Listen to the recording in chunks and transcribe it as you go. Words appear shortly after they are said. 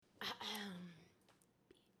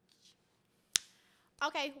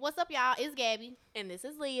Okay, what's up, y'all? It's Gabby. And this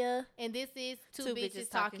is Leah. And this is Two Bitches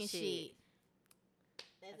Talking Shit.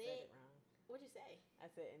 That's it? What'd you say? I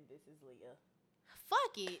said, and this is Leah.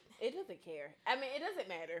 Fuck it. It doesn't care. I mean, it doesn't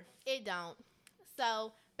matter. It don't.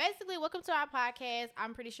 So, basically, welcome to our podcast.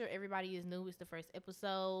 I'm pretty sure everybody is new. It's the first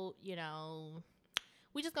episode. You know,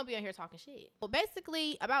 we just gonna be on here talking shit. Well,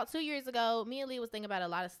 basically, about 2 years ago, me and Leah was thinking about a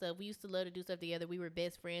lot of stuff. We used to love to do stuff together. We were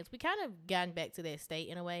best friends. We kind of gotten back to that state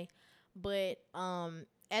in a way. But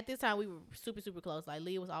at this time, we were super, super close. Like,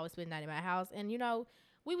 Leah was always spending night in my house. And, you know,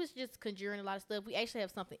 we was just conjuring a lot of stuff. We actually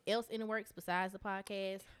have something else in the works besides the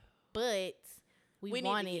podcast. But we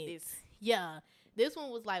wanted, need to get this. Yeah. This one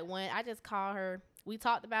was like one. I just called her. We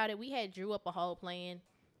talked about it. We had drew up a whole plan.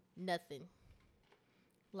 Nothing.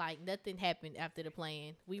 Like, nothing happened after the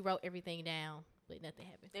plan. We wrote everything down, but nothing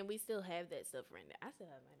happened. And we still have that stuff rendered.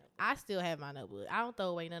 I still have my notebook. I don't throw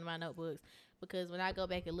away none of my notebooks. Because when I go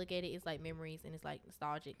back and look at it, it's like memories and it's like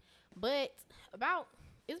nostalgic. But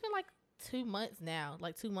it's been like 2 months now,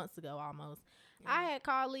 like 2 months ago almost. Yeah. I had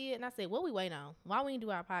called Leah and I said, what we waiting on? Why we didn't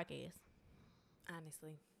do our podcast?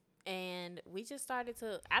 Honestly. And we just started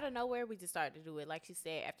to, out of nowhere, we just started to do it. Like she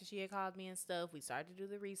said, after she had called me and stuff, we started to do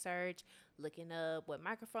the research, looking up what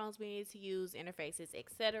microphones we needed to use, interfaces,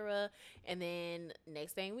 etc. And then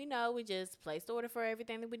next thing we know, we just placed the order for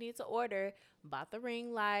everything that we needed to order, bought the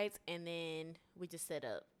ring lights, and then we just set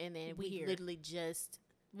up. And then we literally just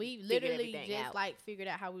out. Like figured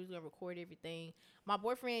out how we was gonna record everything. My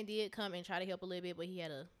boyfriend did come and try to help a little bit, but he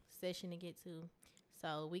had a session to get to.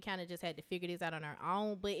 So we kind of just had to figure this out on our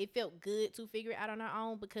own. But it felt good to figure it out on our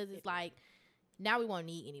own because it's like, now we won't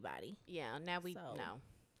need anybody. Yeah, now we know.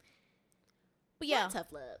 But yeah.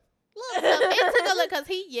 Tough love. It took a look because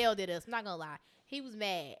he yelled at us. I'm not going to lie. He was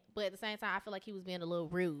mad. But at the same time, I feel like he was being a little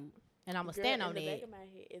rude. And I'm going to stand on that.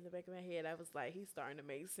 In the back of my head, I was like, he's starting to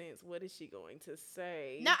make sense. What is she going to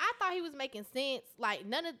say? No, I thought he was making sense. Like,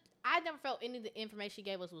 I never felt any of the information he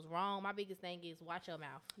gave us was wrong. My biggest thing is watch your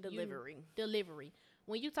mouth. Delivery.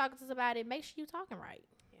 When you talking to somebody, make sure you talking right.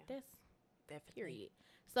 Yeah. That's definitely. Period.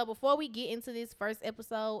 So before we get into this first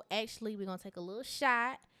episode, actually, we're going to take a little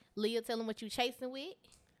shot. Leah, tell them what you chasing with.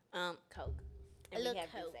 Coke. And a little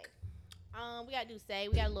Coke. We got to do say.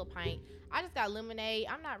 We got a little pint. I just got lemonade.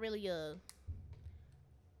 I'm not really a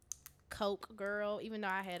Coke girl, even though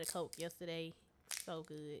I had a Coke yesterday. So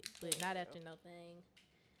good. But not after no thing.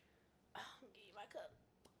 I'm going to give you my cup.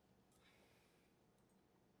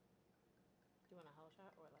 You want a whole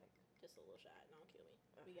shot or like just a little shot? Don't kill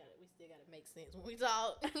me. We still got to make sense when we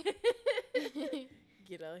talk.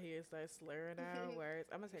 Get out here and start slurring our words.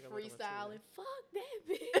 I'm going to take a freestyling. Fuck that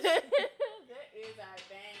bitch. That is our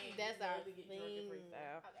thing. That's our thing.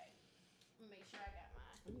 Freestyle. Okay. Make sure I got my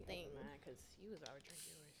thing. Because you was already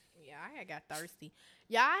drinking yours. Yeah, I had got thirsty.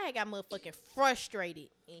 Yeah, I had got motherfucking frustrated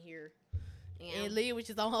in here. And Leah was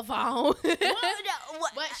just on her phone.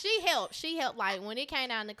 What? But she helped. Like, when it came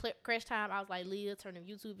down to crash time, I was like, Leah, turn them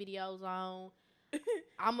YouTube videos on.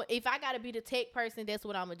 If I got to be the tech person, that's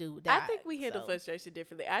what I'm going to do. I think we handle frustration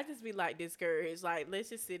differently. I just be, like, discouraged. Like, let's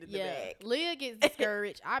just sit in the back. Leah gets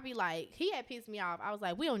discouraged. I be like, he had pissed me off. I was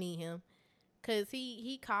like, we don't need him. Because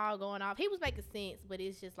he called going off. He was making sense, but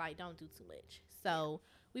it's just like, don't do too much. So,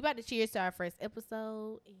 we about to cheers to our first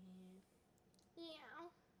episode. And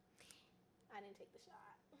I didn't take the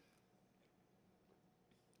shot.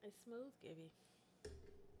 It's smooth, Gibby.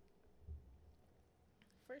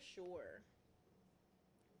 For sure.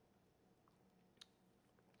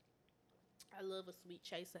 I love a sweet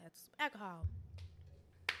chaser. That's some alcohol.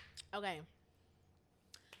 Okay.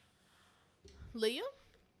 Leah,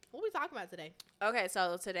 what we talking about today? Okay,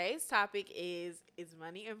 so today's topic is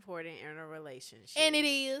money important in a relationship? And it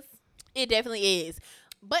is. It definitely is.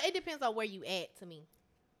 But it depends on where you at to me.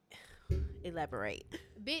 Elaborate.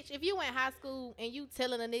 Bitch, if you in high school and you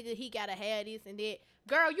telling a nigga he gotta have this and that,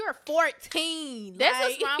 girl, you're 14. That's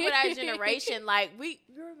what's wrong with our generation. Like, you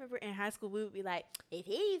remember in high school, we would be like, if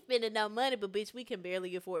he ain't spending no money, but bitch, we can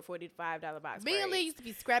barely afford $45 box. Me and Lee used to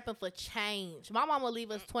be scrapping for change. My mama would leave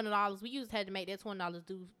us $20. We used to have to make that $20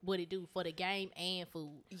 do what it do for the game and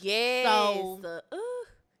food. Yes. So,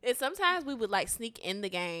 and sometimes we would like sneak in the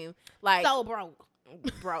game. Like, so broke.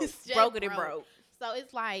 Broke it and broke. So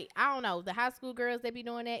it's like, I don't know, the high school girls that be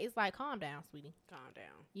doing that, it's like, calm down, sweetie. Calm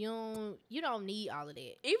down. You don't need all of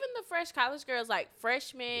that. Even the fresh college girls, like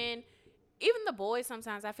freshmen, even the boys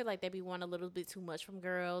sometimes, I feel like they be wanting a little bit too much from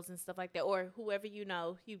girls and stuff like that. Or whoever you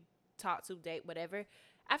talk to, date, whatever.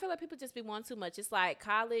 I feel like people just be wanting too much. It's like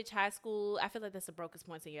college, high school. I feel like that's the brokest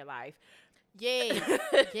points in your life. Yes.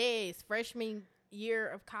 Yes. Freshman year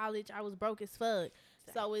of college, I was broke as fuck.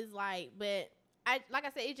 So it's like, but like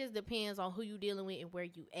I said, it just depends on who you dealing with and where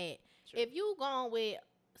you at. True. If you going with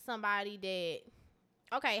somebody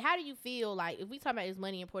that, okay, how do you feel like if we talk about is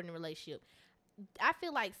money important in a relationship? I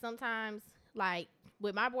feel like sometimes, like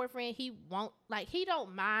with my boyfriend, he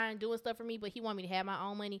don't mind doing stuff for me, but he want me to have my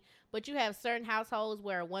own money. But you have certain households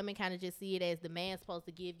where a woman kind of just see it as the man's supposed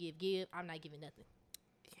to give. I'm not giving nothing.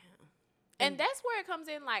 And that's where it comes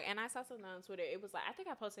in, like, and I saw something on Twitter. It was like, I think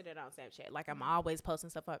I posted it on Snapchat. Like, I'm always posting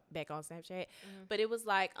stuff back on Snapchat. But it was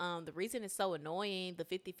like, the reason it's so annoying, the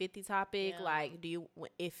 50-50 topic, like,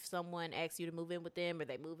 if someone asks you to move in with them or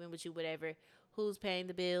they move in with you, whatever, who's paying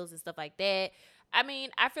the bills and stuff like that. I mean,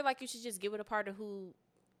 I feel like you should just get with a partner who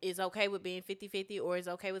is okay with being 50-50 or is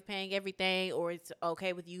okay with paying everything or it's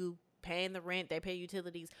okay with you paying the rent, they pay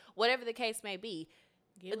utilities, whatever the case may be.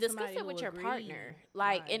 Discuss it with your partner,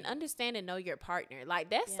 like, and understand and know your partner. Like,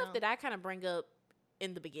 that's stuff that I kind of bring up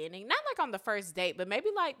in the beginning, not like on the first date, but maybe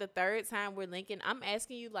like the third time we're linking. I'm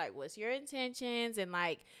asking you, like, what's your intentions, and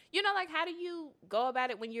like, you know, like, how do you go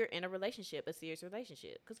about it when you're in a relationship, a serious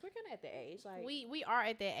relationship? Because we're kind of at the age, like, we are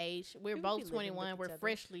at that age. We're both 21. We're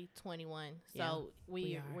freshly 21, so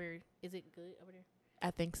we're. Is it good over there? I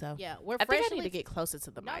think so. Yeah, we're I freshly. think I need to get closer to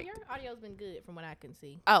the mic. No, your audio's been good from what I can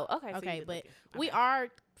see. Oh, okay. Okay, but we are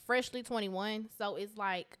freshly 21, so it's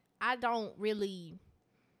like I don't really.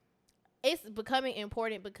 It's becoming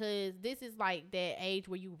important because this is like that age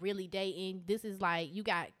where you really dating. This is like you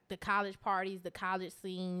got the college parties, the college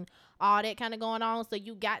scene, all that kind of going on. So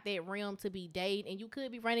you got that realm to be dating, and you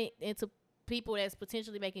could be running into people that's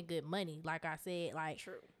potentially making good money. Like I said, like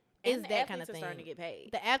true. Is that kind of thing. Starting to get paid.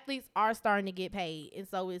 The athletes are starting to get paid, and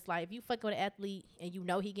so it's like if you fuck with an athlete and you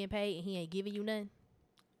know he getting paid and he ain't giving you nothing,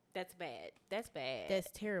 that's bad. That's bad.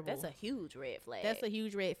 That's terrible. That's a huge red flag. That's a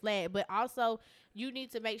huge red flag. But also, you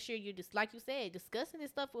need to make sure you just, like you said, discussing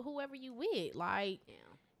this stuff with whoever you with. Like,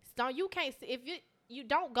 don't you can't if you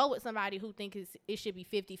don't go with somebody who thinks it should be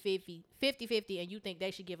 50-50, and you think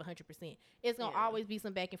they should give 100%. It's gonna always be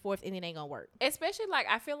some back and forth, and it ain't gonna work. Especially like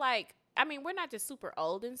I feel like. I mean, we're not just super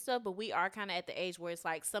old and stuff, but we are kind of at the age where it's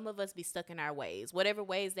like some of us be stuck in our ways, whatever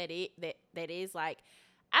ways that is. Like,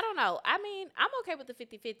 I don't know. I mean, I'm okay with the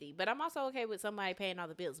 50-50, but I'm also okay with somebody paying all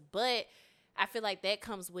the bills. But I feel like that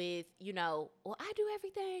comes with, you know, well, I do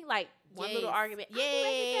everything. Like one little argument, I do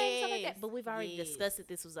everything, stuff like that. But we've already discussed that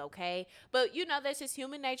this was okay. But, you know, that's just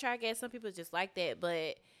human nature, I guess. Some people are just like that.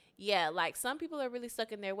 But yeah, like some people are really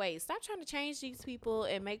stuck in their ways. Stop trying to change these people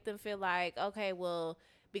and make them feel like, okay, well,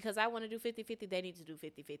 because I want to do 50-50, they need to do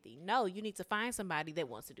 50-50. No, you need to find somebody that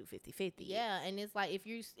wants to do 50-50. Yeah, and it's like if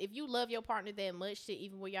you love your partner that much, to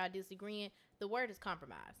even where y'all disagreeing, the word is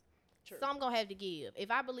compromise. True. So I'm going to have to give. If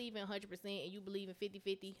I believe in 100% and you believe in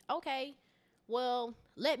 50-50, okay, well,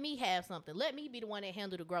 let me have something. Let me be the one that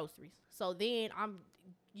handle the groceries. So then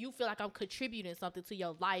you feel like I'm contributing something to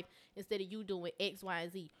your life instead of you doing X, Y,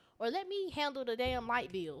 and Z. Or let me handle the damn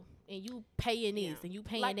light bill and you paying this and you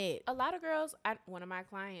paying that. A lot of girls, one of my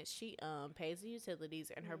clients, she pays the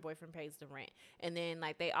utilities and her boyfriend pays the rent. And then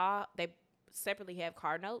like they separately have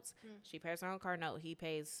car notes. She pays her own car note. He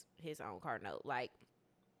pays his own car note. Like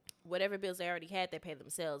whatever bills they already had, they pay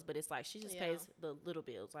themselves. But it's like she just pays the little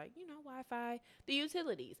bills, like, you know, Wi-Fi, the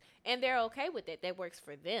utilities. And they're okay with that. That works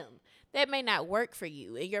for them. That may not work for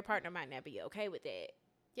you. And your partner might not be okay with that.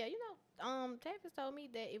 Yeah, you know, Tavis told me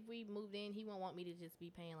that if we moved in, he won't want me to just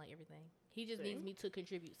be paying like everything. He just needs me to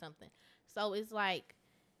contribute something. So it's like,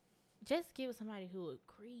 just get with somebody who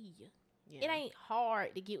agree. Yeah. It ain't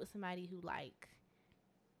hard to get with somebody who like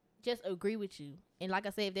just agree with you. And like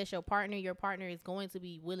I said, if that's your partner is going to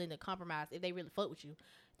be willing to compromise. If they really fuck with you,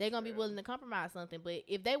 they're gonna be willing to compromise something. But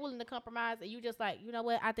if they willing to compromise and you just like, you know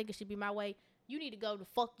what, I think it should be my way. You need to go the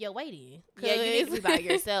fuck your way then. Yeah, you need to be by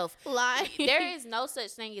yourself. Like there is no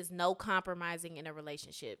such thing as no compromising in a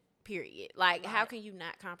relationship. Period. Like, how can you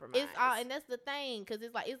not compromise? It's and that's the thing, because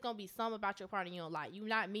it's like it's gonna be something about your partner you don't like. You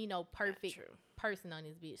not me no perfect person on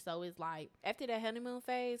this bitch. So it's like after that honeymoon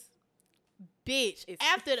phase, bitch.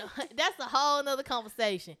 After that's a whole nother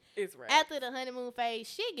conversation. It's right. After the honeymoon phase,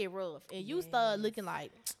 shit get rough, and you start looking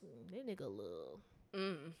like that nigga little.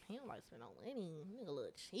 He don't like spend no money. Nigga a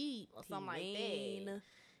little cheap or something like that.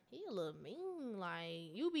 He a little mean.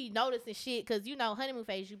 Like you be noticing shit because you know honeymoon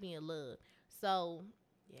phase you be in love. So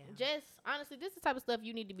just honestly, this is the type of stuff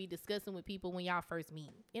you need to be discussing with people when y'all first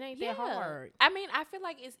meet. It ain't that hard. I mean, I feel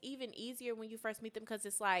like it's even easier when you first meet them because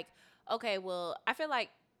it's like, okay, well, I feel like.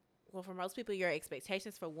 Well, for most people, your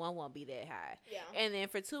expectations for one won't be that high. Yeah. And then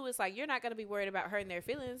for two, it's like you're not going to be worried about hurting their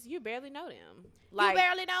feelings. You barely know them. Like, you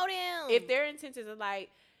barely know them. If their intentions are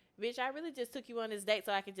like, bitch, I really just took you on this date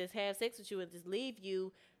so I could just have sex with you and just leave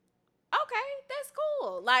you. Okay, that's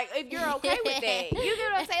cool. Like, if you're okay with that, you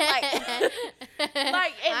get what I'm saying?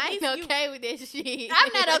 Like I ain't okay with that shit. I'm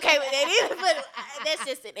not okay with that either. But that's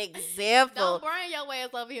just an example. Don't bring your ass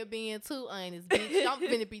over here being too honest, bitch. I'm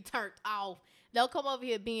finna be turned off. Don't come over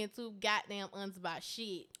here being too goddamn honest about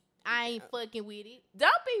shit. I ain't fucking with it.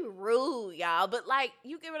 Don't be rude, y'all. But like,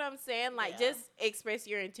 you get what I'm saying? Like, Yeah. just express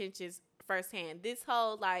your intentions firsthand. This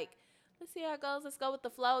whole like, let's see how it goes. Let's go with the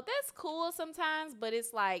flow. That's cool sometimes, but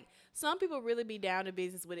it's like some people really be down to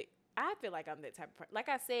business with it. I feel like I'm that type of person. Like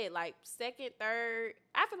I said, like second, third.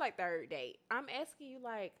 I feel like third date. I'm asking you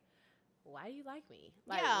like, why do you like me?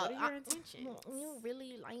 Like, Yeah, what are your intentions? You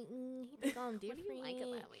really like me? He think I'm different. What do you like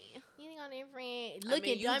about me? You think I'm different? I Looking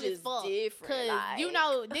mean, you dumb as just fuck. different, Cause like- you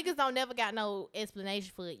know niggas don't never got no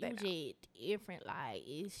explanation for it. They You just different. Like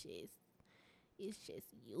it's just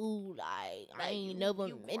you. Like I Like, ain't you- never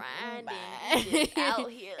you met grinding, nobody. you just out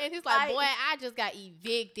here. And he's like, Like- boy, I just got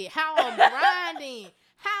evicted. How I'm grinding?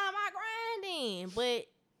 How am I grinding? But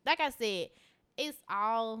like I said, it's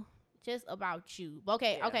all just about you.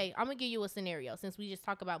 Okay, Yeah. okay. I'm gonna give you a scenario since we just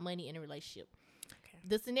talk about money in a relationship. Okay.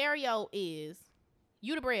 The scenario is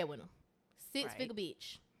you the breadwinner, six-figure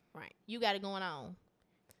bitch. Right. You got it going on.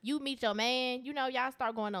 You meet your man. You know y'all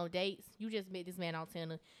start going on dates. You just met this man on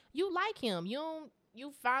Tinder. You like him. You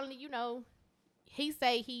finally he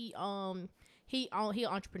say he an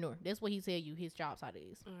entrepreneur. That's what he tell you his job title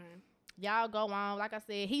is. Y'all go on. Like I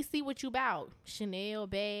said, he see what you about. Chanel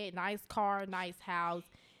bag, nice car, nice house.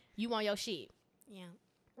 You on your shit. Yeah.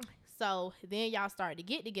 So then y'all start to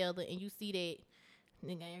get together and you see that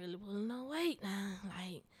nigga ain't really pulling no weight now.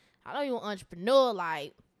 Like, I know you an entrepreneur.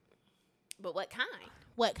 Like, But what kind?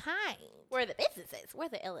 what kind? Where are the businesses? Where are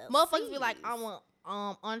the LLCs? Motherfuckers be like, I'm a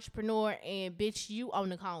entrepreneur and bitch, you on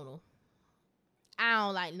the corner. I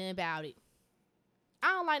don't like nothing about it. I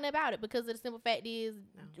don't like nothing about it because the simple fact is,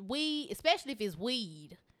 weed, especially if it's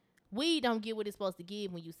weed don't get what it's supposed to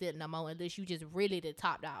give when you sit no more unless you just really the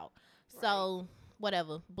top dog. So,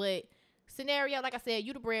 whatever. But scenario, like I said,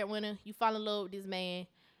 you the breadwinner, you fall in love with this man,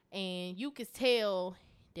 and you can tell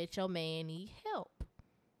that your man need help.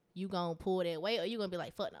 You gonna pull that weight or you gonna be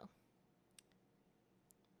like, fuck no.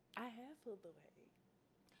 I have pulled the weight.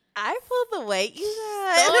 I pulled the weight, you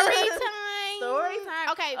guys. Story time. Story time.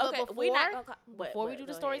 Okay, but Okay, before, we not gonna before we do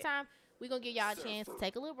the go story ahead. time, we're going to give y'all a chance to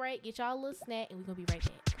take a little break, get y'all a little snack, and we're going to be right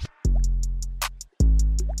back.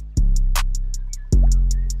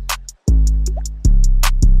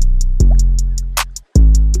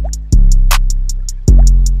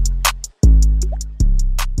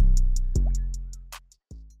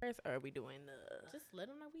 Or are we doing the... Just let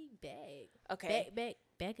them know we back. Okay.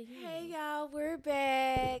 Back again. Hey, y'all. We're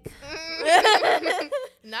back.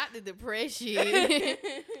 Not the depression.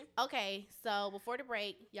 Okay, so before the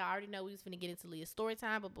break, y'all already know we was finna get into Leah's story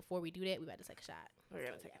time, but before we do that, we about to take a shot. We're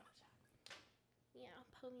going to take Yeah,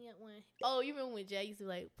 pull me up one. Oh, you remember when Jay used to be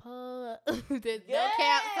like, pull up. The no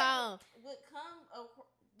cap song. Would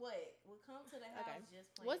come to the house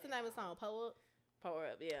just playing. What's the name of the song? Pull up? Power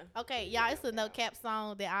Up, yeah. Okay, y'all, it's a no cap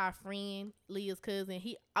song that our friend, Leah's cousin,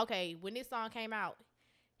 when this song came out,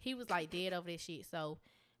 he was like dead over that shit. So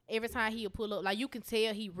every time he would pull up, like you can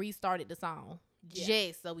tell he restarted the song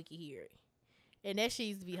just so we could hear it. And that shit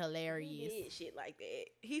used to be hilarious. He did shit like that.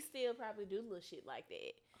 He still probably do little shit like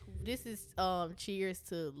that. This is cheers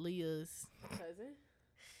to Leah's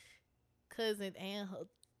cousin and her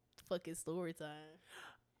fucking story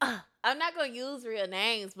time. I'm not gonna use real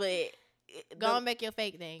names, but Go and make your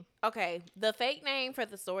fake name. okay. The fake name for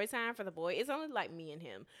the story time for the boy is only like me and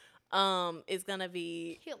him. It's gonna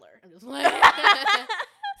be Killer. I'm just like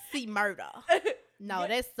see murder. No,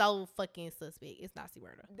 that's so fucking suspect. It's not see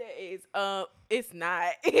murder. That is it's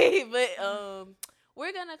not. But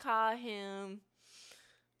we're gonna call him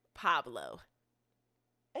Pablo.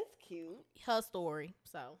 That's cute. Her story.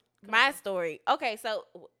 So My story. Okay, so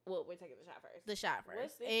well, we're taking the shot first. the shot What's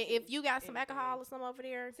first. this And if you got some anything? alcohol or something over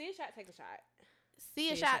there, See a shot, take a shot.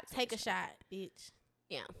 see a shot, take a shot, bitch.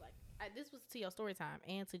 Yeah. Like this was to your story time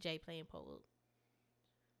and to Jay playing pole.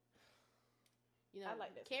 You know, I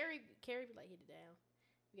like that. Carrie be like hit it down.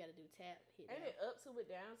 You gotta do tap, hit Ain't down. it up to it,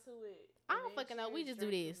 down to it? I and don't then fucking know. We cheers, just do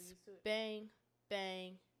drink, this. and used to it? Bang,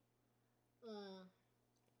 bang.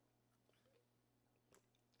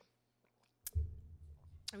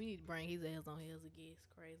 We need to bring his ass on here as a guest.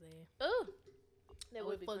 Crazy ass. Ooh. That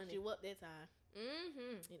would would be fuck funny. you up that time. Mm-hmm.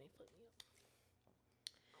 It ain't fuck me up.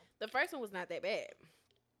 The first one was not that bad,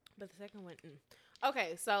 but the second one.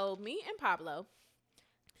 Okay, so me and Pablo.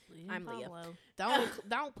 I'm Leah. Pablo.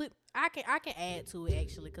 Don't put. I can add to it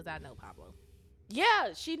actually because I know Pablo.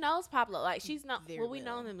 Yeah, she knows Pablo. Like she's not. Very Well, we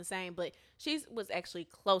know well. them the same, but she was actually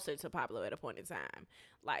closer to Pablo at a point in time.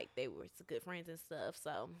 Like they were good friends and stuff.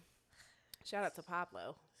 So shout out to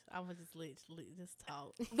Pablo. I was just just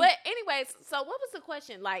talk. But anyways, so what was the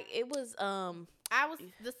question? Like it was I was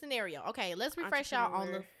the scenario. Okay, let's refresh y'all on the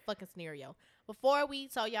Entrepreneur. fucking scenario before we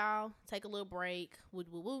tell y'all take a little break. Woot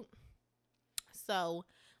woot woot. So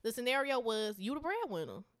the scenario was you the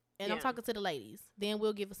breadwinner, and I'm Yeah. talking to the ladies. Then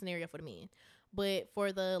we'll give a scenario for the men. But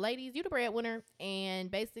for the ladies, you the breadwinner, and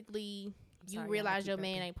basically you sorry, y'all, I realize keep your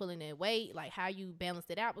man burping. ain't pulling that weight. Like how you balanced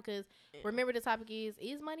it out because remember the topic is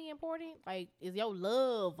money important? Like is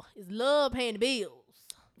love paying the bills?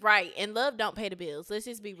 Right, and love don't pay the bills. Let's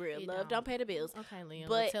just be real. It Love don't pay the bills. Okay, Liam,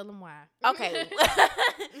 But- tell them why. Okay.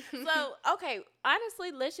 So, okay,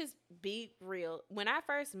 honestly, let's just be real. When I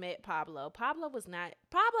first met Pablo is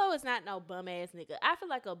not no bum ass nigga. I feel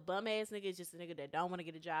like a bum ass nigga is just a nigga that don't want to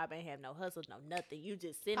get a job, ain't have no hustle, no nothing. You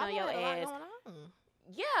just sitting on your Pablo had a ass. lot going on.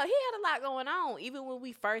 Yeah, he had a lot going on. Even when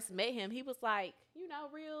we first met him, he was like,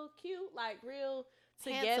 real cute, like real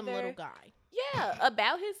together. Handsome little guy. Yeah,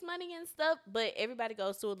 about his money and stuff, but everybody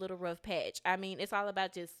goes through a little rough patch. I mean, it's all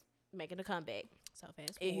about just making a comeback. So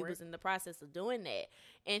fast And he forward. was in the process of doing that.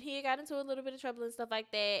 And he got into a little bit of trouble and stuff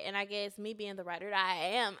like that. And I guess me being the writer that I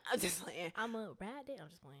am, I'm just playing. I'm a ride there. I'm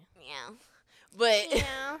just playing. Yeah. But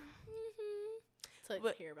Yeah. Tuck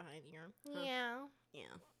But- hair behind the ear. Huh. Yeah.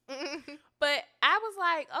 yeah. But I was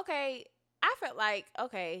like, okay, I felt like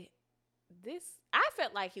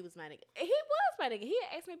he was my nigga. He was my nigga. He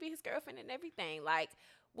had asked me to be his girlfriend and everything. Like,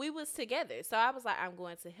 we was together. So I was like, I'm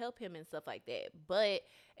going to help him and stuff like that. But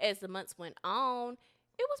as the months went on,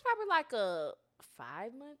 it was probably like a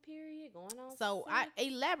 5-month period going on. So I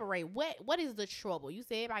elaborate. What is the trouble? You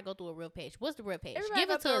said everybody go through a real patch. What's the real patch? Everybody Give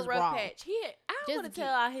go it through to a us rough raw. patch. I don't Just want to get-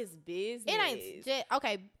 tell all his business. It ain't just,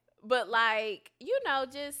 okay. But like,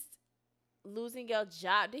 just losing your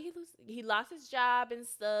job. Did he lose? He lost his job and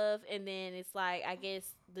stuff, and then it's like I guess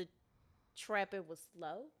the trapping was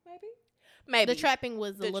slow. Maybe The trapping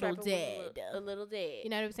was a The little trapping dead. was a little dead. You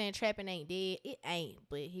know what I'm saying? Trapping ain't dead. It ain't.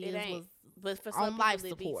 But his ain't. was. But for on some life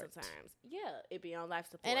people, support. it be sometimes. Yeah, it be on life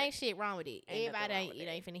support. And ain't shit wrong with it. Ain't nothing Everybody wrong ain't. with It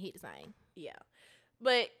it. ain't finna hit the same. Yeah.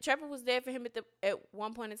 But Trevor was there for him at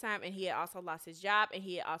one point in time, and he had also lost his job, and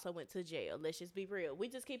he had also went to jail. Let's just be real. We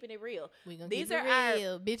just keeping it real. We gonna These keep it are our-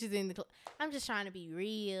 real. Bitches in the. I'm just trying to be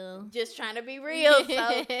real. Just trying to be real. So he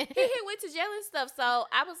went to jail and stuff. So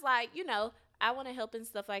I was like, I want to help and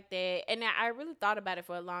stuff like that. And I really thought about it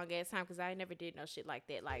for a long ass time because I never did no shit like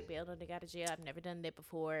that. Like bailed on the got to jail. I've never done that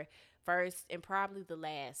before. First and probably the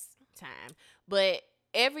last time. But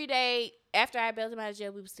every day after I bailed him out of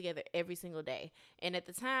jail, we was together every single day. And at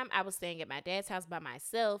the time, I was staying at my dad's house by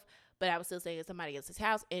myself, but I was still staying at somebody else's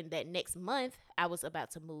house. And that next month, I was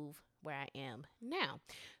about to move where I am now.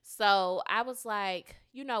 So I was like,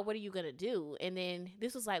 what are you going to do? And then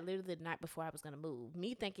this was like literally the night before I was going to move.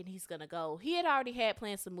 Me thinking he's going to go. He had already had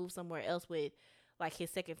plans to move somewhere else with like his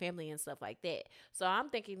second family and stuff like that. So I'm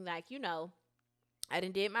thinking like, I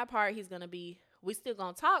done did my part. He's going to be, we still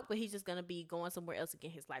going to talk, but he's just going to be going somewhere else to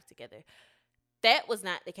get his life together. That was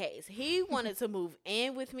not the case. He wanted to move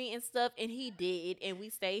in with me and stuff, and he did. And we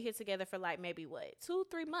stayed here together for like maybe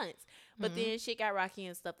 2-3 months. But then shit got rocky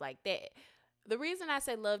and stuff like that. The reason I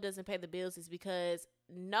say love doesn't pay the bills is because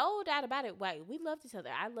no doubt about it, we loved each other.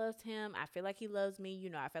 I loved him. I feel like he loves me.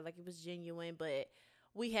 I felt like it was genuine, but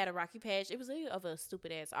we had a rocky patch. It was of a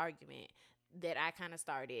stupid ass argument that I kind of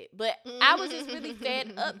started. But I was just really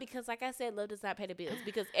fed up because, like I said, love does not pay the bills.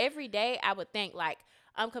 Because every day I would think, like,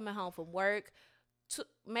 I'm coming home from work.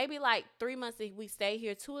 Maybe like 3 months that we stayed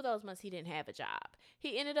here, 2 of those months he didn't have a job.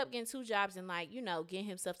 He ended up getting 2 jobs and like, getting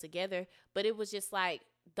himself together. But it was just like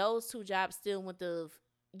those 2 jobs still wouldn't have,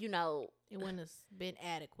 It wouldn't have been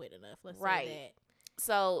adequate enough. Let's Right. say that.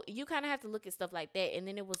 So you kind of have to look at stuff like that. And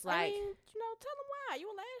then it was like, I mean, tell them why. You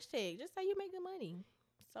a last check. Just say you make good money.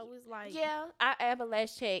 So it's like, yeah, I have a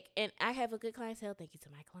last check and I have a good clientele. Thank you to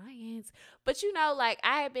my clients. But like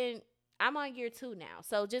I'm on year 2 now.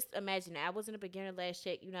 So just imagine that. I wasn't a beginner last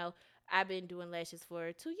check. I've been doing lashes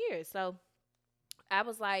for 2 years. So I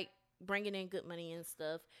was like bringing in good money and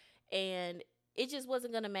stuff. And it just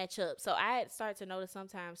wasn't going to match up. So I had started to notice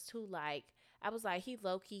sometimes too, like, I was like, he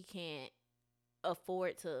low-key can't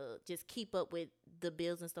afford to just keep up with the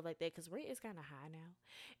bills and stuff like that because rent is kind of high now.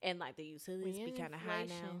 And like the utilities be kind of high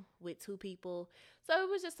now with 2 people. So it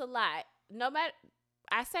was just a lot.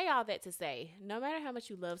 I say all that to say, no matter how much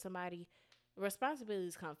you love somebody,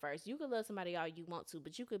 responsibilities come first. You could love somebody all you want to,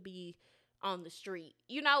 but you could be on the street.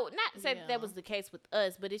 You know, not to say that Yeah. was the case with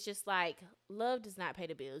us, but it's just like love does not pay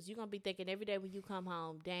the bills. You're going to be thinking every day when you come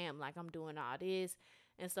home, damn, like I'm doing all this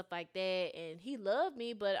and stuff like that. And he loved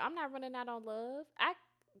me, but I'm not running out on love.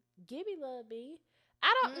 Gibby love me.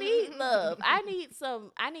 I don't need love. I need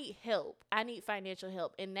help. I need financial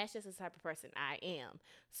help. And that's just the type of person I am.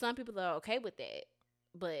 Some people are okay with that,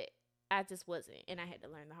 but I just wasn't. And I had to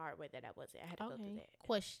learn the hard way that I wasn't. I had to go through that.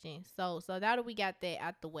 Question. So now that we got that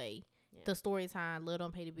out the way, Yeah. the story time, love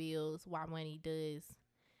don't pay the bills, why money does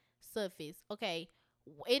surface. Okay.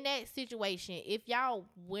 In that situation, if y'all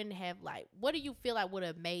wouldn't have, like, what do you feel like would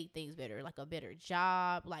have made things better? Like a better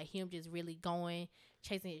job, like him just really going,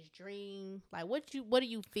 chasing his dream. Like what do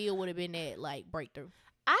you feel would have been that like breakthrough?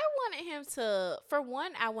 I wanted him to, for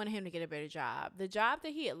one, I wanted him to get a better job. The job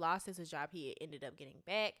that he had lost is a job he had ended up getting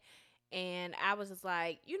back. And I was just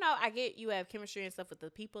like, you know, I get you have chemistry and stuff with the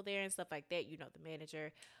people there and stuff like that, you know, the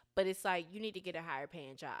manager. But it's like, you need to get a higher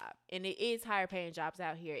paying job. And it is higher paying jobs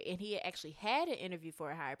out here. And he actually had an interview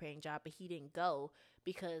for a higher paying job, but he didn't go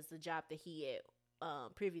because the job that he had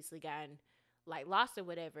previously gotten, like, lost or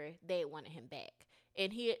whatever, they wanted him back.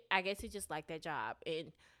 And I guess he just liked that job.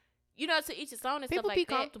 And, you know, to each his own and People stuff like be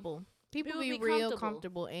that. comfortable. People be real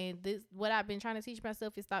comfortable. And this, what I've been trying to teach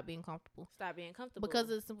myself is stop being comfortable. Stop being comfortable. Because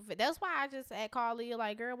it's simple. That's why I just called Leah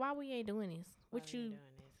like, girl, why we ain't doing this?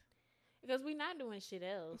 Because we not doing shit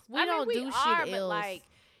else. We don't do shit else. But like,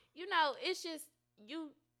 you know, it's just you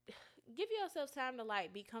give yourself time to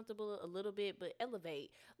like be comfortable a little bit, but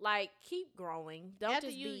elevate. Like, keep growing. Don't After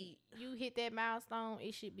just you hit that milestone,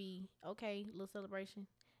 it should be okay. Little celebration.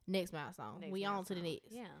 Next milestone. We on to the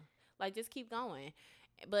next. Yeah, like just keep going.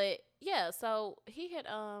 But yeah, so he had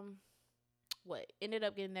ended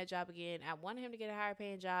up getting that job again. I wanted him to get a higher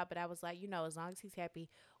paying job, but I was like, you know, as long as he's happy,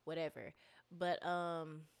 whatever. But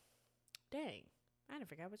dang, I didn't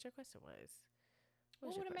forget what your question was.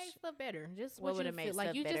 What would have made stuff better? Just what would have made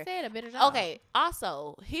like you better? Just said, a better job. Okay.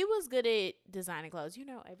 Also, he was good at designing clothes. You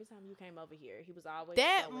know, every time you came over here, he was always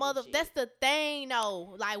That's the thing,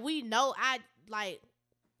 though. Like, we know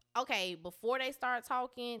okay, before they started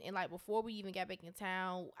talking and like before we even got back in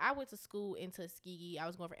town, I went to school in Tuskegee. I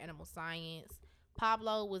was going for animal science.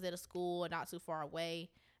 Pablo was at a school not too far away,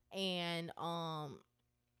 and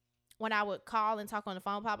when I would call and talk on the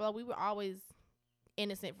phone, Pablo, we were always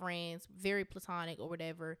innocent friends, very platonic or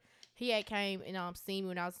whatever. He had came and seen me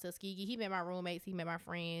when I was in Tuskegee. He met my roommates, he met my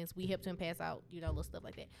friends. We helped him pass out, you know, little stuff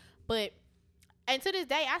like that. But and to this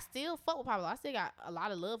day, I still fuck with Pablo. I still got a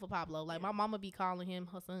lot of love for Pablo. Like, my mama be calling him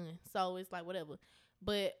her son, so it's like whatever.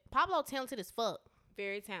 But Pablo talented as fuck.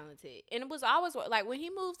 Very talented, and it was always like when he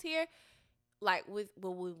moved here. Like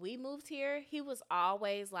when we moved here, he was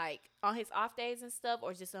always like on his off days and stuff,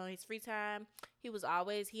 or just on his free time. He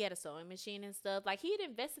had a sewing machine and stuff. Like, he had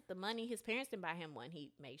invested the money. His parents didn't buy him one.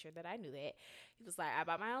 He made sure that I knew that. He was like, I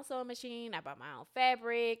bought my own sewing machine. I bought my own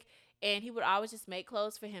fabric. And he would always just make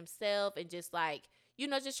clothes for himself and just like, you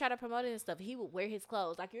know, just try to promote it and stuff. He would wear his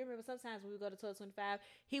clothes. Like, you remember sometimes when we would go to 1225,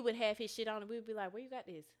 he would have his shit on and we would be like, where you got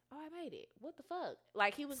this? Oh, I made it. What the fuck?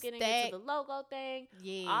 Like, he was getting into the logo thing,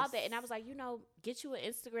 all that. And I was like, you know, get you an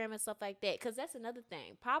Instagram and stuff like that. Because that's another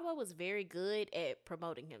thing. Pablo was very good at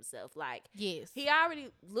promoting himself. Like, yes, he already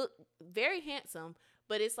looked very handsome,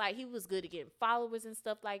 but it's like he was good at getting followers and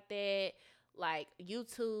stuff like that. Like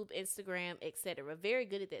YouTube, Instagram, etc. Very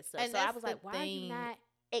good at that stuff. And so I was like, why are you not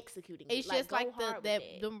executing it? It's just like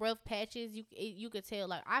them rough patches. You could tell.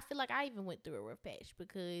 Like, I feel like I even went through a rough patch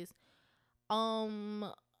because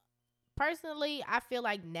personally, I feel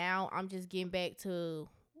like now I'm just getting back to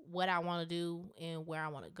what I want to do and where I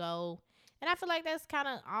want to go. And I feel like that's kind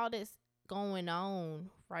of all that's going on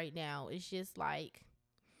right now. It's just like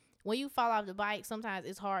when you fall off the bike, sometimes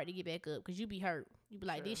it's hard to get back up because you be hurt. You be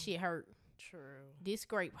like, this shit hurt. True. This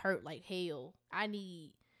scrape hurt like hell. I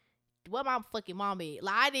need what my fucking mom is.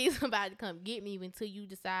 Like, I need somebody to come get me until you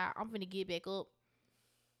decide I'm finna get back up.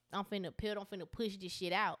 I'm finna push this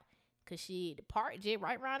shit out. Cause shit, the park jet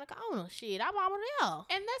right around the corner. Shit, I'm over there.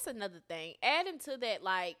 And that's another thing. Adding to that,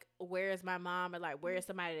 like, where's my mom, or like, where's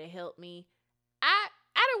somebody to help me? I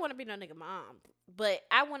didn't want to be no nigga mom, but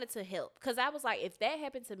I wanted to help. Cause I was like, if that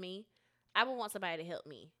happened to me, I would want somebody to help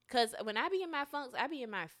me. Cause when I be in my funks, I be in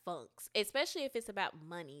my funks. Especially if it's about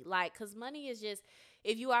money. Like, cause money is just,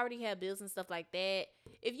 if you already have bills and stuff like that.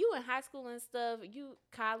 If you in high school and stuff, you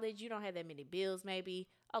college, you don't have that many bills maybe.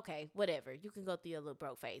 Okay, whatever. You can go through your little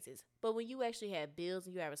broke phases. But when you actually have bills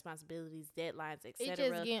and you have responsibilities, deadlines, etc., it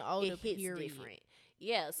just getting older, it hits different.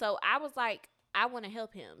 Yeah, so I was like, I want to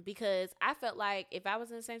help him because I felt like if I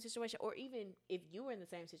was in the same situation, or even if you were in the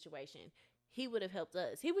same situation, he would have helped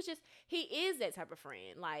us. He is that type of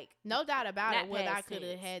friend. Like, no doubt about not it. Whether I past could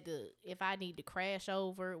have tense. had to, if I need to crash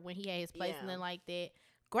over when he had his place and Yeah. then like that.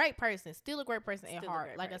 Great person, still a great person at Still a heart.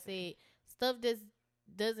 great Like person. I said, stuff just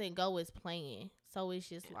doesn't go as planned. So it's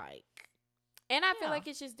just like, And I feel yeah. like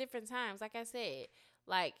it's just different times. Like I said,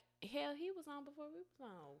 like, hell, he was on before we was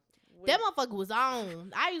on. that motherfucker was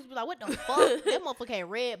on. I used to be like, what the fuck? That motherfucker had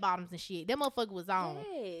red bottoms and shit. That motherfucker was on.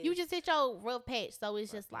 Yes. You just hit your rough patch. So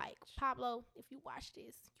it's Rough just like, patch. Pablo, if you watch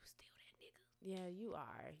this, you still that nigga. Yeah, you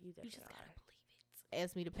are. You You definitely just gotta are. believe it.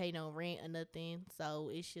 Asked me to pay no rent or nothing. So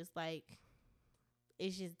it's just like,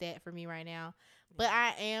 it's just that for me right now. But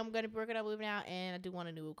I am going to be working on moving out, and I do want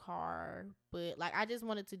a new car. But like, I just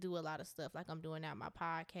wanted to do a lot of stuff. Like, I'm doing out my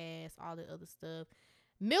podcast, all the other stuff.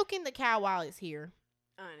 Milking the cow while it's here.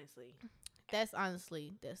 Honestly, That's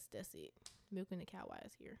it. Milking the cow while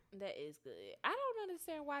it's here. that is good. I don't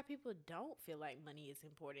understand why people don't feel like money is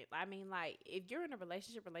important. I mean, like, if you're in a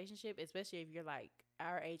relationship, especially if you're like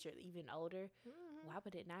our age or even older, why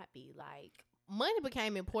would it not be? Like, money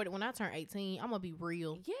became important when I turned 18. I'm gonna be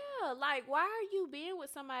real. yeah, like, why are you being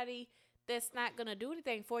with somebody that's not gonna do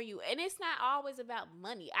anything for you? And it's not always about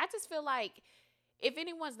money. I just feel like if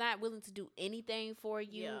anyone's not willing to do anything for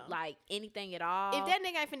you, Yeah. like anything at all, If that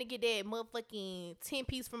nigga ain't finna get that motherfucking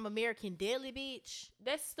 10-piece from American Deli, bitch,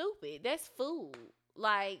 that's stupid. That's food.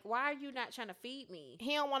 Like, why are you not trying to feed me?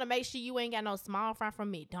 he don't want to make sure you ain't got no small fry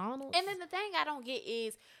from McDonald's. And then the thing I don't get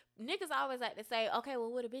is niggas always like to say, okay,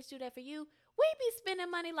 well, would a bitch do that for you? We be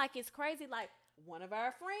spending money like it's crazy. Like, one of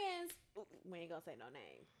our friends, we ain't gonna say no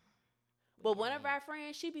name, but one of our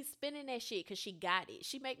friends, she be spending that shit because she got it.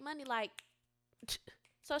 She make money like,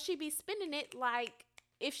 so she be spending it like,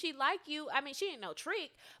 if she like you, I mean, she ain't no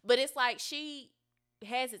trick, but it's like she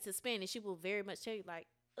has it to spend, and she will very much tell you, like,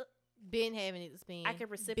 been having it to spend. I can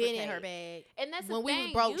reciprocate. Been in her bag. And that's when the we thing.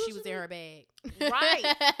 was broke, she was Usually- in her bag.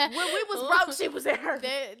 Right. When we was broke, she was in her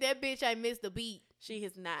bag. That bitch ain't missed a beat. She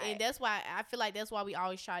has not. And that's why I feel like that's why we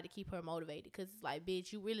always try to keep her motivated. Because it's like,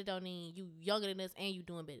 bitch, you really don't need, you younger than us and you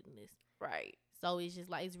doing better than this. Right. So it's just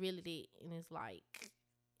like, it's really that. And it's like,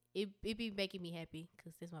 it be making me happy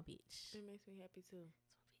because that's my bitch. It makes me happy too.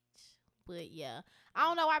 But yeah, I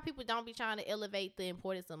don't know why people don't be trying to elevate the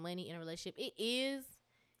importance of money in a relationship. It is.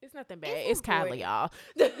 It's nothing bad. It's It's Kyla, important. y'all.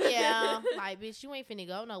 Yeah, like, bitch, you ain't finna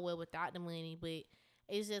go nowhere without the money. But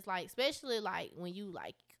it's just like, especially like when you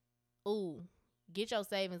like, ooh, get your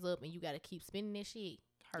savings up and you gotta keep spending that shit.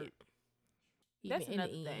 Hurt. That's Even in the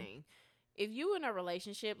another end. thing. If you in a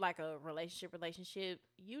relationship, like a relationship,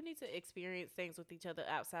 you need to experience things with each other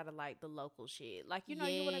outside of like the local shit. Like, you know,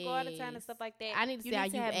 you want to go out of town and Yes. stuff like that. I need to see how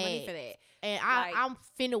you have money act. for that. And Like- I'm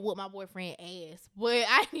finna whoop my boyfriend ass, but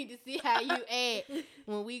I need to see how you act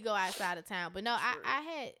when we go outside of town. But no, True.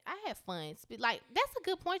 I had fun. Like, that's a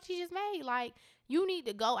good point you just made. Like, you need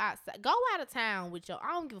to go outside, go out of town with your.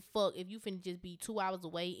 I don't give a fuck if you finna just be 2 hours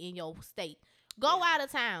away in your state. Go Yeah. out of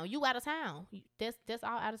town. You out of town. That's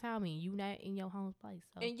all out of town mean. You not in your home place.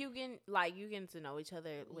 So. And you getting to know each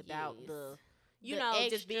other without Yes. the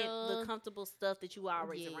just being the extra- comfortable stuff that you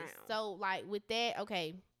always Yes. around. So like with that,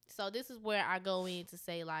 okay. So this is where I go in to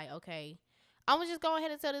say like, okay, I'm gonna just go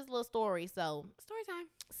ahead and tell this little story. So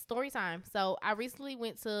story time. So I recently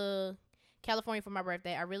went to California for my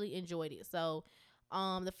birthday. I really enjoyed it. So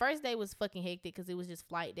the first day was fucking hectic because it was just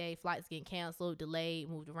flight day. Flights getting canceled, delayed,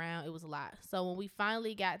 moved around. It was a lot. So when we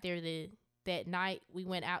finally got there that night, we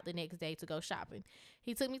went out the next day to go shopping.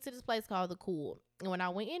 He took me to this place called The Cool. And when I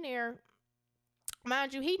went in there,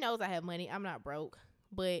 mind you, he knows I have money. I'm not broke.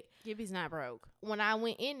 But Gibby's not broke. when I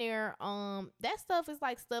went in there, that stuff is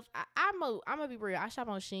like stuff. I'm gonna be real. I shop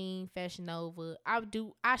on Shein, Fashion Nova.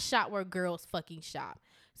 I shop where girls fucking shop.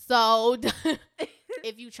 So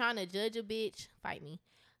if you trying to judge a bitch, fight me.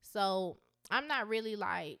 So I'm not really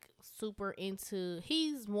like super into.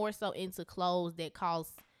 He's more so into clothes that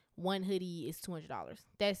cost one hoodie is $200.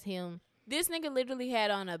 That's him. This nigga literally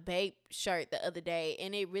had on a Bape shirt the other day,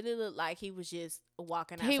 and it really looked like he was just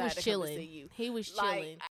walking outside He was to chilling. come to see you. He was Like,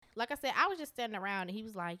 chilling. Like I said, I was just standing around, and he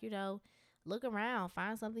was like, look around,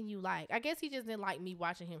 find something you like. I guess he just didn't like me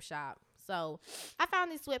watching him shop. So I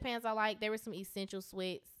found these sweatpants I like. They were some essential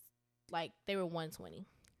sweats. Like, they were $120.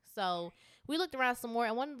 So we looked around some more,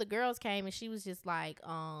 and one of the girls came, and she was just like,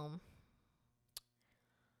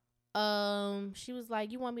 she was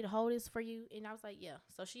like, you want me to hold this for you? And I was like, yeah.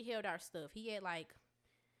 So she held our stuff. He had like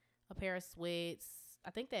a pair of sweats, I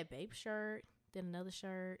think that Bape shirt, then another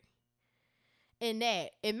shirt. And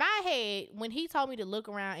that, in my head, when he told me to look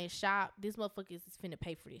around and shop, this motherfucker is finna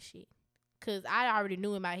pay for this shit. Cause I already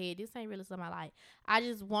knew in my head, this ain't really something I like. I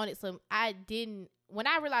just wanted when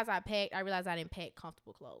I realized I realized I didn't pack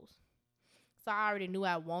comfortable clothes. So I already knew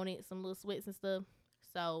I wanted some little sweats and stuff.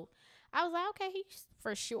 So I was like, okay, he's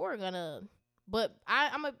for sure gonna. But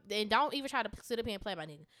and don't even try to sit up here and play my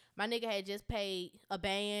nigga. My nigga had just paid a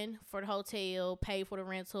band for the hotel, paid for the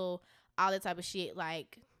rental, all that type of shit.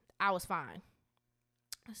 Like, I was fine.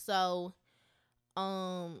 So,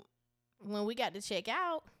 when we got to check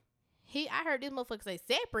out, I heard this motherfucker say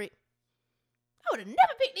separate. I would have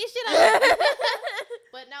never picked this shit up.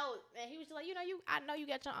 But no, and he was just like, I know you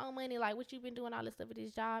got your own money. Like, what you been doing all this stuff with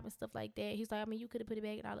this job and stuff like that. He's like, I mean, you could have put it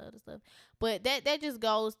back and all the other stuff. But that just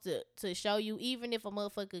goes to show you, even if a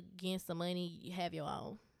motherfucker gets some money, you have your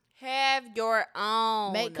own. Have your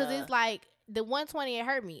own. Because it's like, the 120, it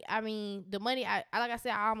hurt me. I mean, the money, like I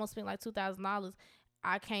said, I almost spent like $2,000.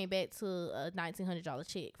 I came back to a $1,900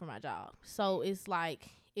 check for my job. So it's like,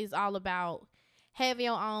 it's all about have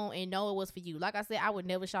your own and know it was for you. Like I said, I would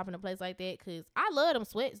never shop in a place like that because I love them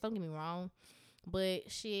sweats. Don't get me wrong.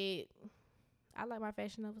 But shit, I like my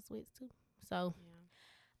Fashion Nova sweats too. So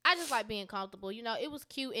I just like being comfortable. It was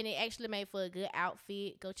cute and it actually made for a good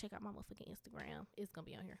outfit. Go check out my motherfucking Instagram. It's going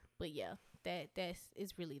to be on here. But yeah,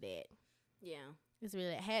 it's really that. Yeah. It's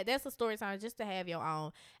really that. That's a story time just to have your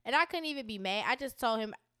own. And I couldn't even be mad. I just told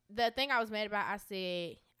him the thing I was mad about. I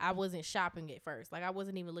said I wasn't shopping at first. Like, I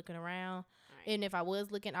wasn't even looking around. Right. And if I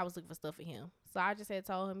was looking, I was looking for stuff for him. So I just had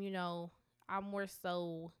told him, I'm more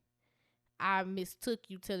so, I mistook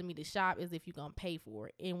you telling me to shop as if you're going to pay for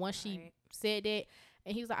it. And once she said that,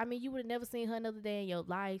 and he was like, I mean, you would have never seen her another day in your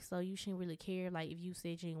life, so you shouldn't really care, like, if you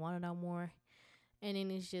said you didn't want to know more. And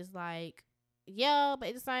then it's just like, yeah, but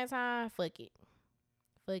at the same time, fuck it.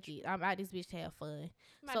 I'm out this bitch to have fun.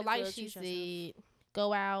 So like she said,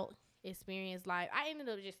 go out, experience life. I ended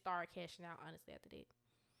up just start cashing out, honestly, after that.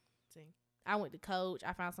 See, I went to Coach.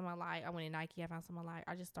 I found something I like. I went to Nike. I found something I like.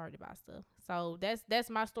 I just started to buy stuff. So that's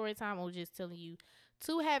my story time. I was just telling you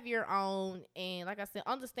to have your own. And like I said,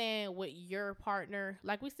 understand what your partner,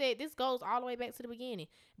 like we said, this goes all the way back to the beginning.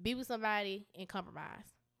 Be with somebody and compromise.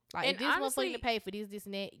 Like, and if this motherfucker to pay for this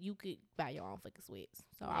and that, you could buy your own fucking sweats.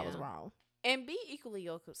 So I was wrong. And be equally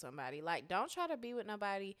yoked with somebody. Like, don't try to be with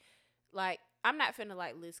nobody. Like, I'm not finna,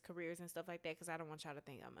 like, list careers and stuff like that because I don't want y'all to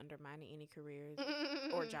think I'm undermining any careers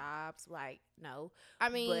or jobs. Like, no. I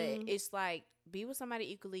mean. But it's like, be with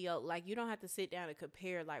somebody equally yoked. Like, you don't have to sit down and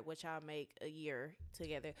compare, like, what y'all make a year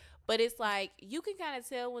together. But it's like, you can kind of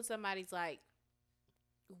tell when somebody's, like,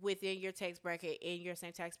 within your tax bracket, in your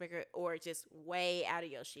same tax bracket, or just way out of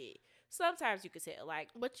your shit. Sometimes you could tell, like,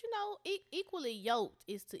 but equally yoked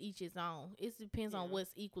is to each his own. It depends on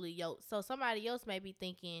what's equally yoked. So somebody else may be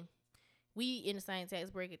thinking, we in the same tax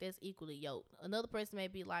bracket, that's equally yoked. Another person may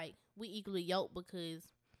be like, we equally yoked because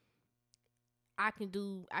I can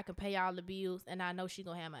pay all the bills and I know she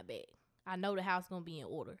gonna have my back. I know the house gonna be in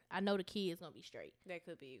order. I know the kids gonna be straight. That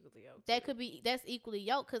could be equally yoked. That's equally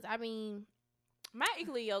yoked because I mean, my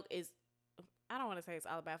equally yoked is, I don't want to say it's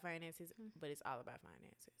all about finances, but it's all about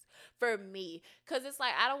finances for me. Because it's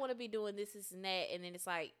like, I don't want to be doing this and that, and then it's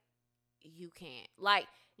like, you can't. Like,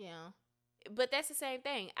 yeah. But that's the same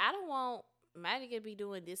thing. I don't want my nigga to be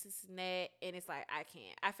doing this and that, and it's like, I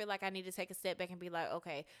can't. I feel like I need to take a step back and be like,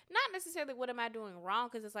 okay, not necessarily what am I doing wrong,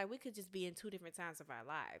 because it's like, we could just be in two different times of our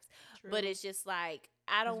lives. True. But it's just like,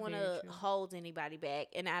 I don't want to hold anybody back,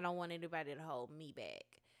 and I don't want anybody to hold me back.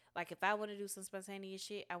 Like, if I want to do some spontaneous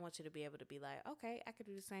shit, I want you to be able to be like, okay, I could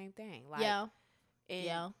do the same thing. Like,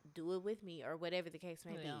 and do it with me, or whatever the case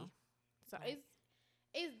may be. So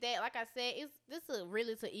it's that, like I said, this is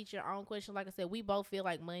really to each your own question. Like I said, we both feel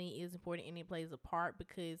like money is important and it plays a part,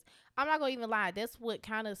 because I'm not gonna even lie, that's what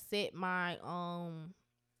kind of set my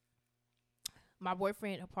my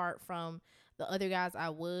boyfriend apart from the other guys I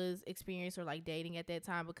was experiencing or like dating at that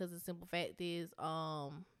time, because the simple fact is,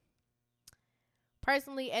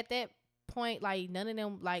 personally at that point, like, none of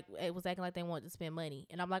them like it was acting like they wanted to spend money,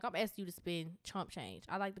 and I'm like, I'm asking you to spend chump change.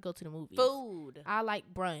 I like to go to the movies, food. I like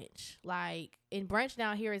brunch, like, and brunch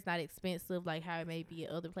down here is not expensive like how it may be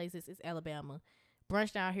at other places. It's Alabama.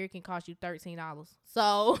 Brunch down here can cost you $13.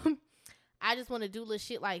 So I just want to do little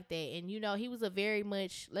shit like that. And he was a very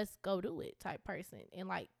much let's go do it type person. And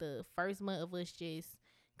like the first month of us just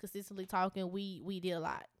consistently talking, we did a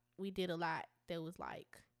lot that was like,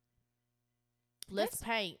 let's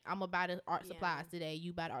paint. I'm gonna buy the art supplies today.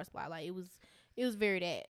 You buy the art supply. Like, it was very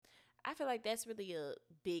that. I feel like that's really a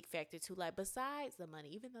big factor too. Like, besides the money,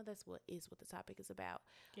 even though that's what the topic is about.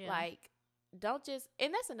 Yeah. Like, don't just,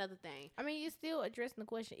 and that's another thing. I mean, you're still addressing the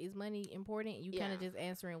question: is money important? You kind of just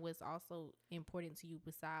answering what's also important to you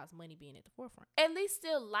besides money being at the forefront. At least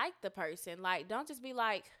still like the person. Like, don't just be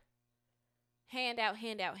like, hand out,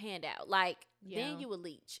 hand out, hand out. Like, Yeah. then you a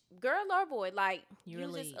leech. Girl or boy, like, You're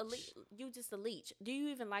you a just a leech. you just a leech. Do you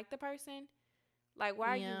even like the person? Like, why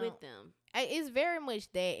are you with them? It's very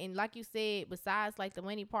much that. And like you said, besides like the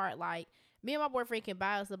money part, like me and my boyfriend can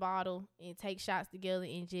buy us a bottle and take shots together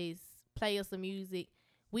and just play us some music.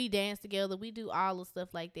 We dance together. We do all the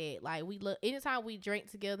stuff like that. Like we look anytime we drink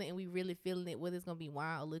together and we really feeling it, whether it's gonna be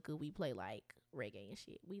wine or liquor, we play like reggae and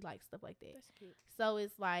shit. We like stuff like that. That's cute. So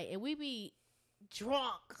it's like, and we be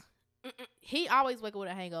drunk. He always wake up with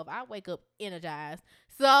a hangover. I wake up energized.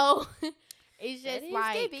 So it's just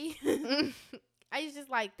like it's just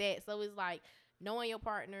like that. So it's like knowing your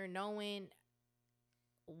partner, knowing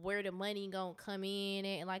where the money gonna come in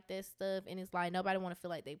and like that stuff. And it's like nobody want to feel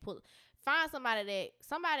like they find somebody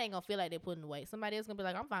ain't gonna feel like they putting away. Somebody else gonna be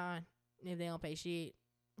like, I'm fine if they don't pay shit,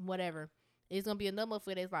 whatever. It's gonna be another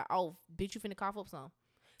motherfucker that's like, oh, bitch, you finna cough up some.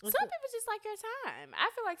 Some people just like your time. I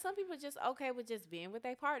feel like some people just okay with just being with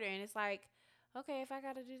their partner, and it's like, okay, if I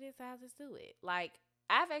gotta do this, I'll just do it. Like,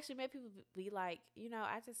 I've actually met people be like,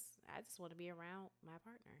 I just want to be around my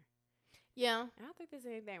partner. Yeah, I don't think there's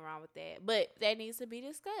anything wrong with that, but that needs to be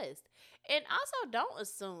discussed. And also, don't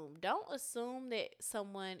assume that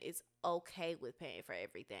someone is okay with paying for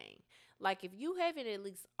everything. Like, if you haven't at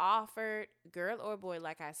least offered, girl or boy,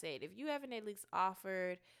 like I said, if you haven't at least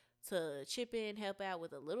offered to chip in, help out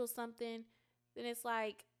with a little something, then it's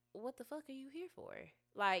like, what the fuck are you here for?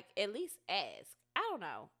 Like, at least ask. I don't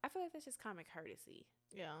know. I feel like that's just common courtesy.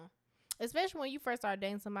 Yeah. Especially when you first start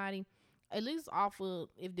dating somebody, at least offer,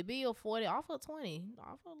 if the bill 40, offer 20,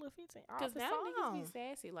 offer a little 15. Because now niggas be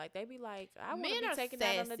sassy. Like, they be like, I want to be taken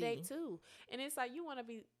out on a date too. And it's like, you want to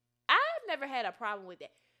be, I've never had a problem with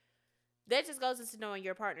that. That just goes into knowing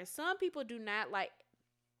your partner. Some people do not like,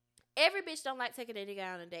 every bitch don't like taking a nigga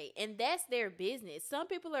out on a date, and that's their business. Some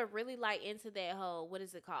people are really like into that whole, what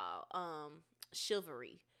is it called?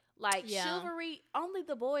 Chivalry. Like, chivalry, only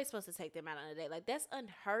the boy's supposed to take them out on a date. Like, that's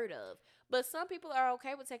unheard of. But some people are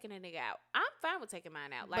okay with taking a nigga out. I'm fine with taking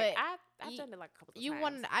mine out. Like, I've done it like a couple of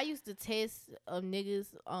times. I used to test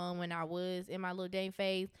niggas when I was in my little dating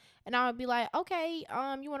phase, and I would be like, okay,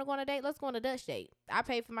 you want to go on a date? Let's go on a Dutch date. I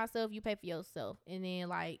pay for myself, you pay for yourself, and then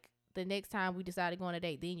like the next time we decide to go on a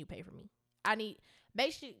date, then you pay for me.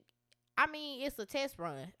 It's a test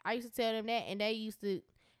run. I used to tell them that, and they used to.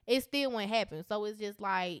 It still wouldn't happen. So it's just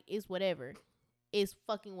like, it's whatever. It's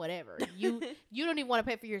fucking whatever. You don't even want to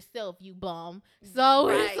pay for yourself, you bum. So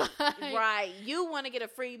right, it's like, right. You want to get a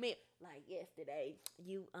free meal. Like yesterday,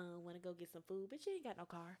 you want to go get some food, but you ain't got no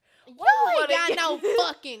car. You ain't got no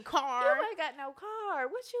fucking car. You ain't got no car.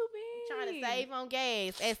 What you mean? Trying to save on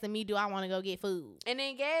gas. Asking me, do I want to go get food? And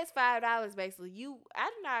then gas $5 basically. I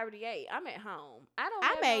didn't already ate. I'm at home.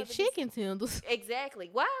 I made chicken tenders. Exactly.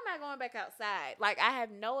 Why am I going back outside? Like, I have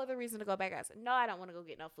no other reason to go back outside. No, I don't want to go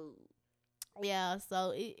get no food. Yeah,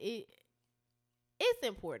 so it's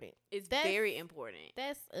important. It's very important.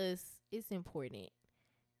 That's us. It's important.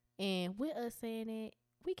 And with us saying it,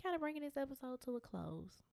 we kind of bringing this episode to a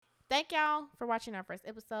close. Thank y'all for watching our first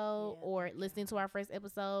episode or listening to our first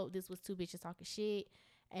episode. This was Two Bitches Talking Shit.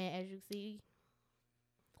 And as you see,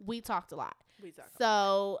 we talked a lot.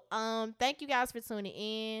 Thank you guys for tuning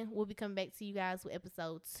in. We'll be coming back to you guys with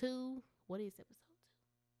episode 2. What is episode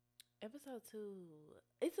 2? Episode 2.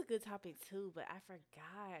 It's a good topic too, but I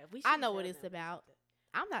forgot. I know what it's about.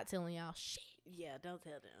 I'm not telling y'all shit. Yeah, don't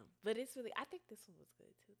tell them. But it's really, I think this one was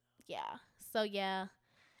good too. Yeah. So yeah,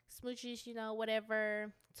 smooches,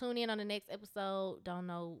 whatever. Tune in on the next episode. Don't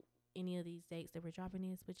know any of these dates that we're dropping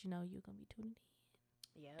this, but you're gonna be tuning in.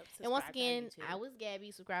 Yep. And once again, I was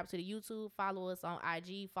Gabby. Subscribe to the YouTube. Follow us on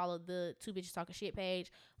IG. Follow the Two Bitches Talking Shit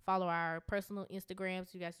page. Follow our personal Instagrams.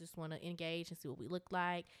 If you guys just want to engage and see what we look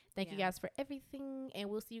like. Thank you guys for everything, and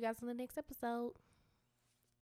we'll see you guys in the next episode.